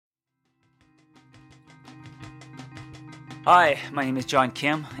Hi, my name is John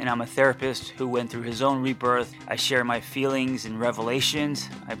Kim, and I'm a therapist who went through his own rebirth. I share my feelings and revelations.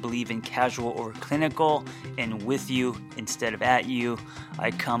 I believe in casual over clinical and with you instead of at you. I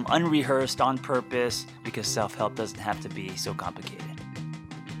come unrehearsed on purpose because self help doesn't have to be so complicated.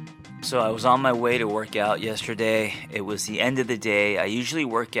 So I was on my way to work out yesterday. It was the end of the day. I usually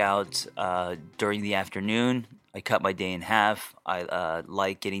work out during the afternoon. I cut my day in half. I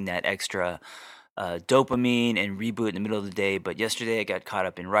like getting that extra dopamine and reboot in the middle of the day. But yesterday I got caught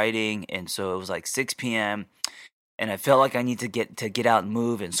up in writing, and so it was like 6 p.m. and I felt like I need to get out and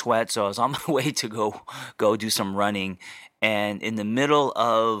move and sweat. So I was on my way to go do some running, and in the middle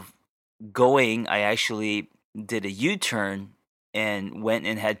of going, I actually did a U-turn and went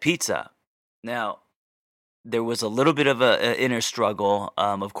and had pizza. Now, there was a little bit of a inner struggle.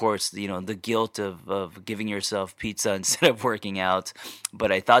 Of course, the guilt of giving yourself pizza instead of working out.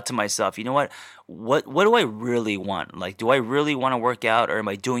 But I thought to myself, you know what? What do I really want? Like, do I really want to work out, or am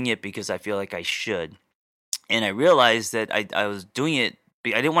I doing it because I feel like I should? And I realized that I was doing it.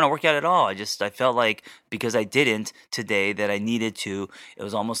 I didn't want to work out at all. I felt like because I didn't today that I needed to. It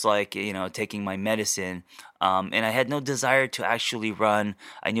was almost like taking my medicine, and I had no desire to actually run.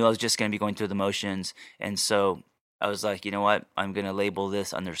 I knew I was just going to be going through the motions, and so I was like, you know what, I'm going to label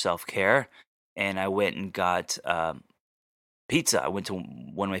this under self care, and I went and got pizza. I went to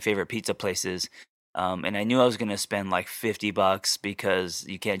one of my favorite pizza places, and I knew I was gonna spend like $50 because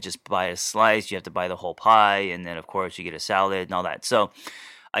you can't just buy a slice; you have to buy the whole pie, and then of course you get a salad and all that. So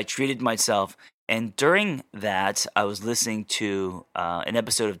I treated myself, and during that, I was listening to an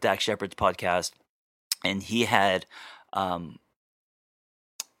episode of Dak Shepard's podcast, and um,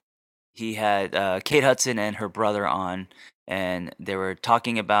 he had Kate Hudson and her brother on, and they were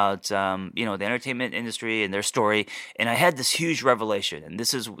talking about the entertainment industry and their story. And I had this huge revelation, and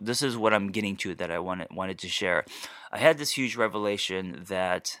this is what I'm getting to that I wanted to share. I had this huge revelation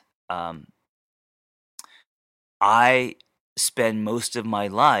that um, I spent most of my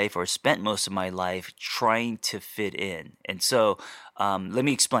life trying to fit in. And so let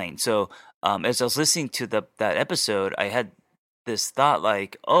me explain. So as I was listening to that episode, I had this thought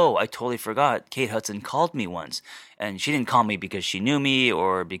like, oh, I totally forgot Kate Hudson called me once. And she didn't call me because she knew me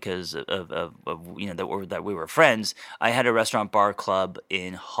or because of that we were friends. I had a restaurant bar club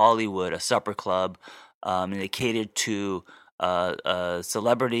in Hollywood, a supper club, and it catered to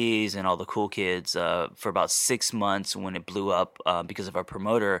celebrities and all the cool kids for about 6 months when it blew up because of our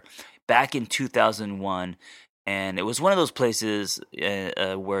promoter back in 2001. And it was one of those places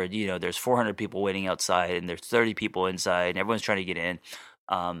where there's 400 people waiting outside and there's 30 people inside and everyone's trying to get in,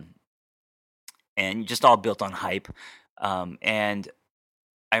 um, and just all built on hype. And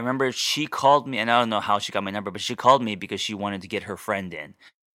I remember she called me, and I don't know how she got my number, but she called me because she wanted to get her friend in.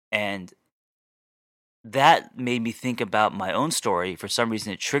 And that made me think about my own story. For some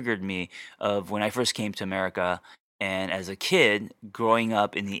reason, it triggered me of when I first came to America, and as a kid growing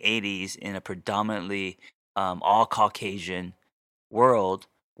up in the '80s in a predominantly all Caucasian world,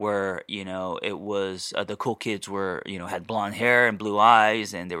 where it was the cool kids were had blonde hair and blue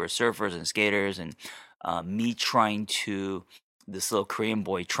eyes, and they were surfers and skaters, and me trying to this little Korean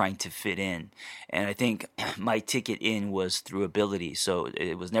boy trying to fit in. And I think my ticket in was through ability. So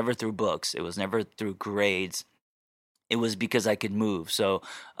it was never through books. It was never through grades. It was because I could move. So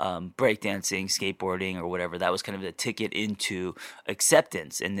breakdancing, skateboarding, or whatever, that was kind of the ticket into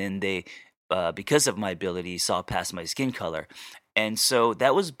acceptance. And then they, because of my ability, saw past my skin color. And so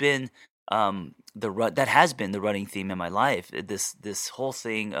that has been the running theme in my life. This whole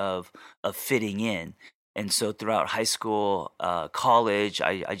thing of fitting in. And so throughout high school, college,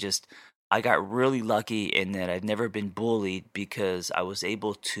 I got really lucky in that I've never been bullied because I was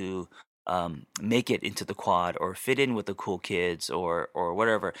able to make it into the quad or fit in with the cool kids or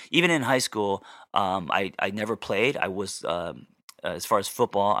whatever. Even in high school, I never played. I was as far as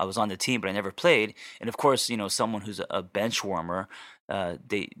football, I was on the team, but I never played. And of course, someone who's a bench warmer,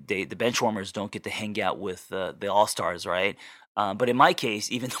 the bench warmers don't get to hang out with the all stars, right? But in my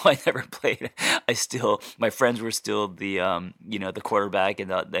case, even though I never played, my friends were still the quarterback and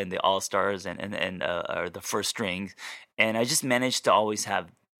the all stars and or the first strings, and I just managed to always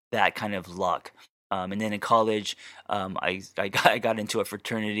have that kind of luck. And then in college, I got into a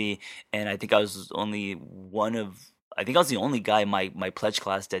fraternity, and I think I was the only guy in my pledge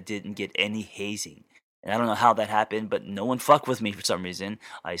class that didn't get any hazing. And I don't know how that happened, but no one fucked with me for some reason.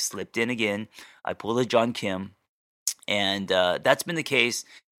 I slipped in again. I pulled a John Kim, and that's been the case.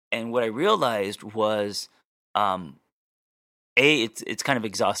 And what I realized was, um, a, it's kind of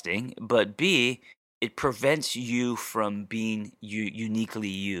exhausting, but B, it prevents you from being uniquely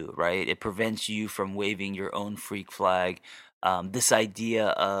you, right? It prevents you from waving your own freak flag. This idea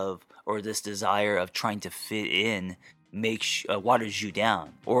of, or this desire of trying to fit in makes waters you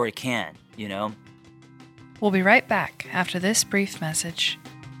down, or it can, you know? We'll be right back after this brief message.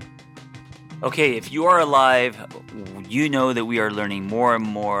 Okay, if you are alive, you know that we are learning more and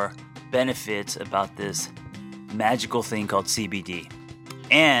more benefits about this magical thing called CBD.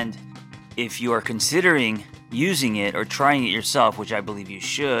 And if you are considering using it or trying it yourself, which I believe you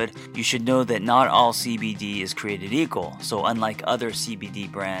should know that not all CBD is created equal. So unlike other CBD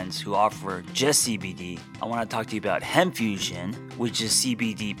brands who offer just CBD, I want to talk to you about Hemp Fusion, which is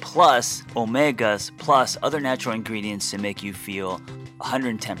CBD plus omegas plus other natural ingredients to make you feel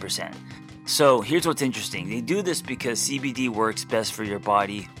 110%. So here's what's interesting. They do this because CBD works best for your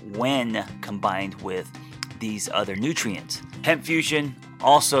body when combined with these other nutrients. Hemp Fusion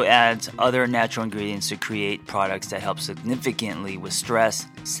also adds other natural ingredients to create products that help significantly with stress,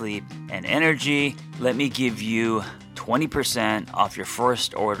 sleep, and energy. Let me give you 20% off your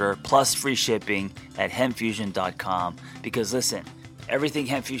first order plus free shipping at hempfusion.com, because listen, everything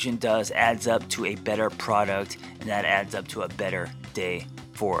Hemp Fusion does adds up to a better product, and that adds up to a better day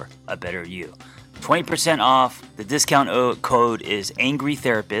for a better you. 20% off. The discount code is Angry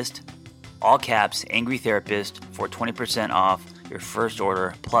Therapist, all caps, Angry Therapist, for 20% off your first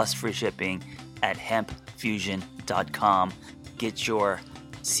order plus free shipping at hempfusion.com. Get your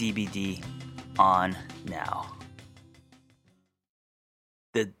CBD on now.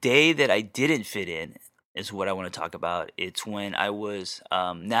 The day that I didn't fit in is what I want to talk about. It's when I was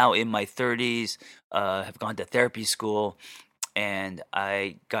now in my 30s, have gone to therapy school, and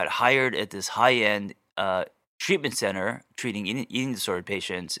I got hired at this high-end treatment center treating eating disorder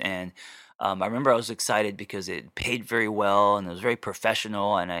patients. And I remember I was excited because it paid very well and it was very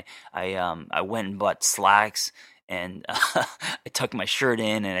professional. And I went and bought slacks, and I tucked my shirt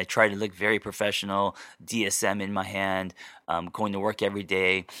in and I tried to look very professional, DSM in my hand, going to work every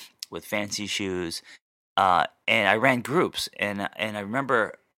day with fancy shoes. And I ran groups, and I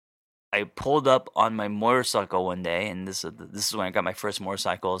remember I pulled up on my motorcycle one day, and this is when I got my first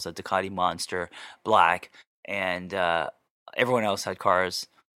motorcycle. It's a Ducati Monster Black, and everyone else had cars,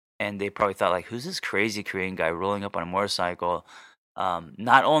 and they probably thought, like, who's this crazy Korean guy rolling up on a motorcycle?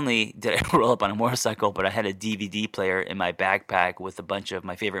 Not only did I roll up on a motorcycle, but I had a DVD player in my backpack with a bunch of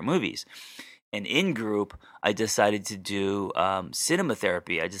my favorite movies. And in group, I decided to do cinema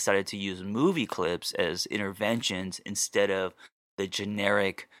therapy. I decided to use movie clips as interventions instead of the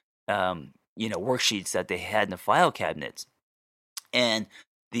generic worksheets that they had in the file cabinets. And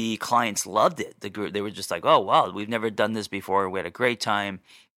the clients loved it. The group, they were just like, oh, wow, we've never done this before. We had a great time.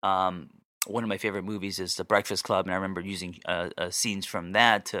 One of my favorite movies is The Breakfast Club, and I remember using scenes from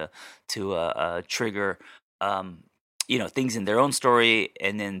that to trigger things in their own story.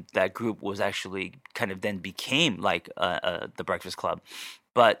 And then that group was actually kind of then became like The Breakfast Club.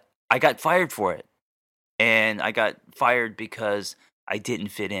 But I got fired for it. And I got fired because I didn't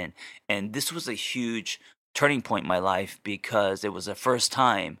fit in. And this was a huge turning point in my life, because it was the first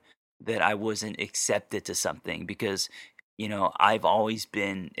time that I wasn't accepted to something, because I've always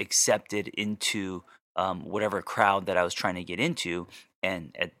been accepted into whatever crowd that I was trying to get into.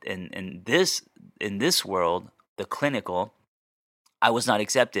 And in this world, the clinical, I was not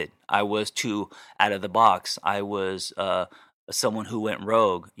accepted. I was too out of the box. I was someone who went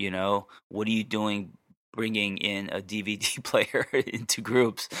rogue. What are you doing bringing in a DVD player into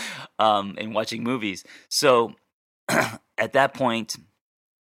groups and watching movies? So at that point,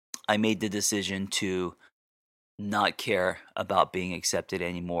 I made the decision to not care about being accepted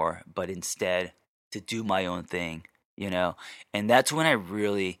anymore, but instead to do my own thing, And that's when I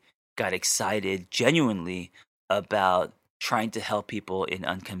really got excited genuinely about trying to help people in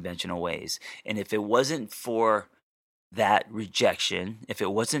unconventional ways. And if it wasn't for that rejection, if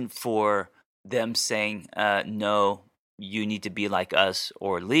it wasn't for them saying, no, you need to be like us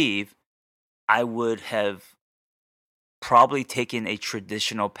or leave, I would have probably taken a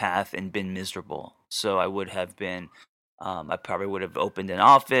traditional path and been miserable. So I would have been, I probably would have opened an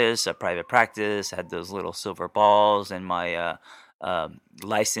office, a private practice, had those little silver balls and my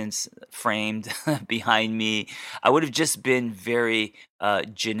license framed behind me. I would have just been very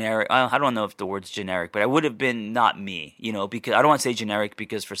generic. I don't know if the word's generic, but I would have been not me, because I don't want to say generic,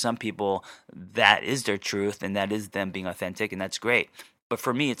 because for some people that is their truth and that is them being authentic, and that's great. But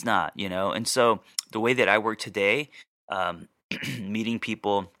for me, it's not, And so the way that I work today, meeting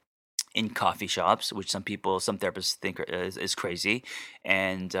people in coffee shops, which some therapists think is crazy,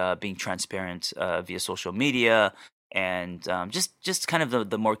 and being transparent via social media, and just kind of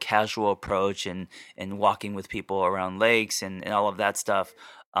the more casual approach and walking with people around lakes and all of that stuff.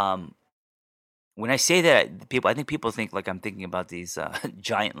 When I say that, I think people think like I'm thinking about these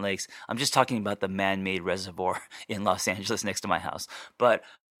giant lakes. I'm just talking about the man-made reservoir in Los Angeles next to my house. But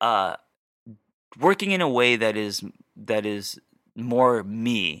working in a way that is more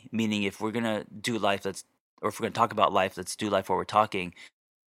me, meaning if we're gonna do life, or if we're gonna talk about life, let's do life while we're talking.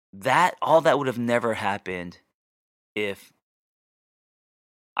 All that would have never happened if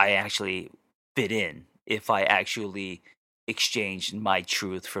I actually fit in, if I actually exchanged my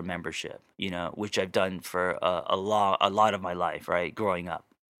truth for membership, which I've done for a lot of my life, right, growing up.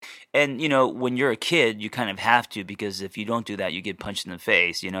 And when you're a kid, you kind of have to, because if you don't do that, you get punched in the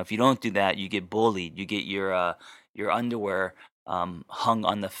face. If you don't do that, you get bullied. You get your underwear hung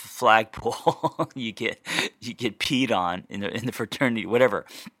on the flagpole. you get peed on in the fraternity, whatever.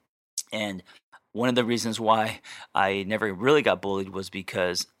 And one of the reasons why I never really got bullied was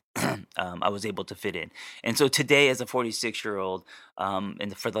because I was able to fit in. And so today, as a 46-year-old,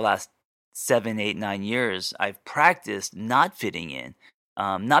 and for the last 7, 8, 9 years, I've practiced not fitting in.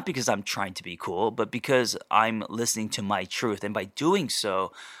 Not because I'm trying to be cool, but because I'm listening to my truth. And by doing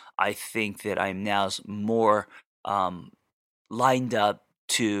so, I think that I'm now more lined up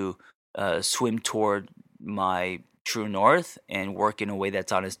to swim toward my true north and work in a way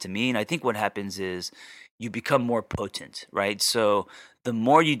that's honest to me. And I think what happens is you become more potent, right? So the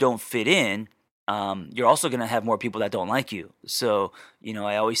more you don't fit in, you're also going to have more people that don't like you. So,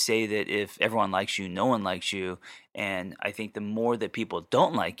 I always say that if everyone likes you, no one likes you. And I think the more that people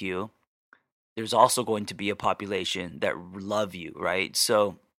don't like you, there's also going to be a population that love you, right?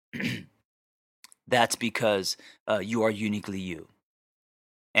 So that's because you are uniquely you.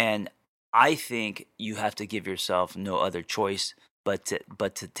 And I think you have to give yourself no other choice but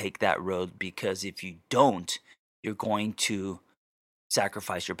to take that road, because if you don't, you're going to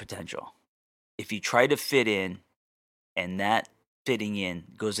sacrifice your potential. If you try to fit in and that fitting in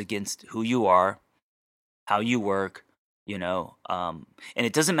goes against who you are, how you work, and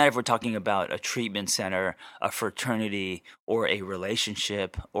it doesn't matter if we're talking about a treatment center, a fraternity, or a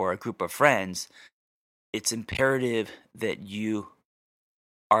relationship, or a group of friends, it's imperative that you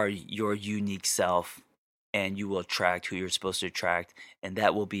are your unique self, and you will attract who you're supposed to attract, and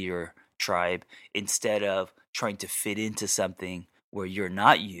that will be your tribe, instead of trying to fit into something where you're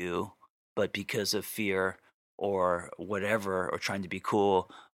not you, but because of fear or whatever, or trying to be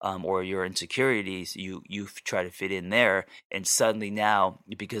cool, or your insecurities, you try to fit in there, and suddenly now,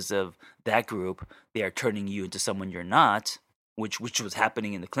 because of that group, they are turning you into someone you're not, which was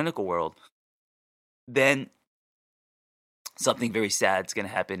happening in the clinical world. Then something very sad is going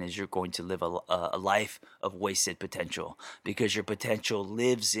to happen, is you're going to live a life of wasted potential, because your potential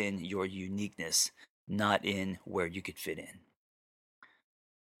lives in your uniqueness, not in where you could fit in.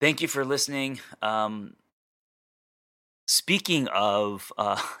 Thank you for listening. Speaking of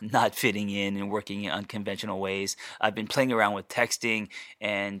not fitting in and working in unconventional ways, I've been playing around with texting,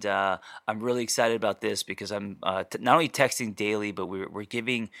 and I'm really excited about this, because I'm not only texting daily, but we're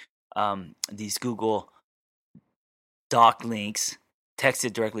giving these Google Doc links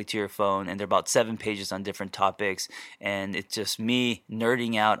texted directly to your phone, and they're about 7 pages on different topics, and it's just me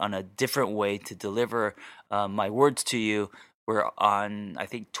nerding out on a different way to deliver my words to you. We're on, I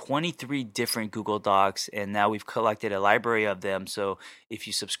think, 23 different Google Docs, and now we've collected a library of them. So if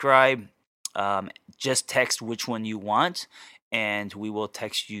you subscribe, just text which one you want, and we will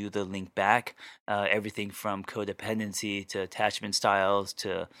text you the link back. Everything from codependency to attachment styles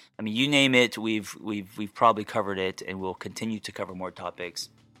to, you name it, we've probably covered it, and we'll continue to cover more topics.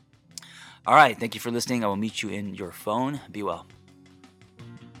 All right, thank you for listening. I will meet you in your phone. Be well.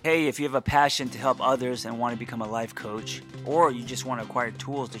 Hey, if you have a passion to help others and want to become a life coach, or you just want to acquire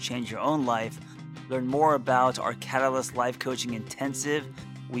tools to change your own life, learn more about our Catalyst Life Coaching Intensive.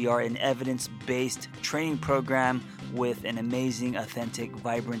 We are an evidence-based training program with an amazing, authentic,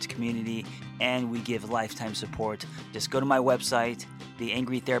 vibrant community, and we give lifetime support. Just go to my website,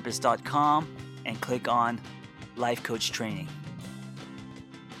 theangrytherapist.com, and click on Life Coach Training.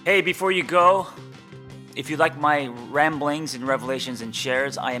 Hey, before you go, if you like my ramblings and revelations and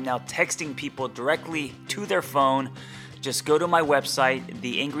shares, I am now texting people directly to their phone. Just go to my website,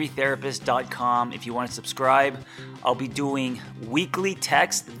 theangrytherapist.com. If you want to subscribe, I'll be doing weekly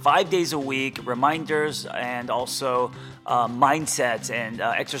texts, 5 days a week, reminders, and also mindsets and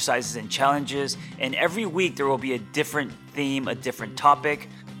exercises and challenges. And every week there will be a different theme, a different topic.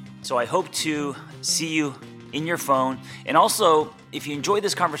 So I hope to see you in your phone. And also, if you enjoy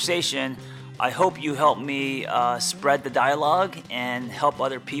this conversation, I hope you help me spread the dialogue and help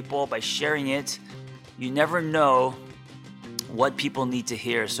other people by sharing it. You never know what people need to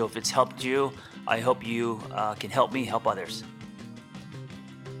hear. So if it's helped you, I hope you can help me help others.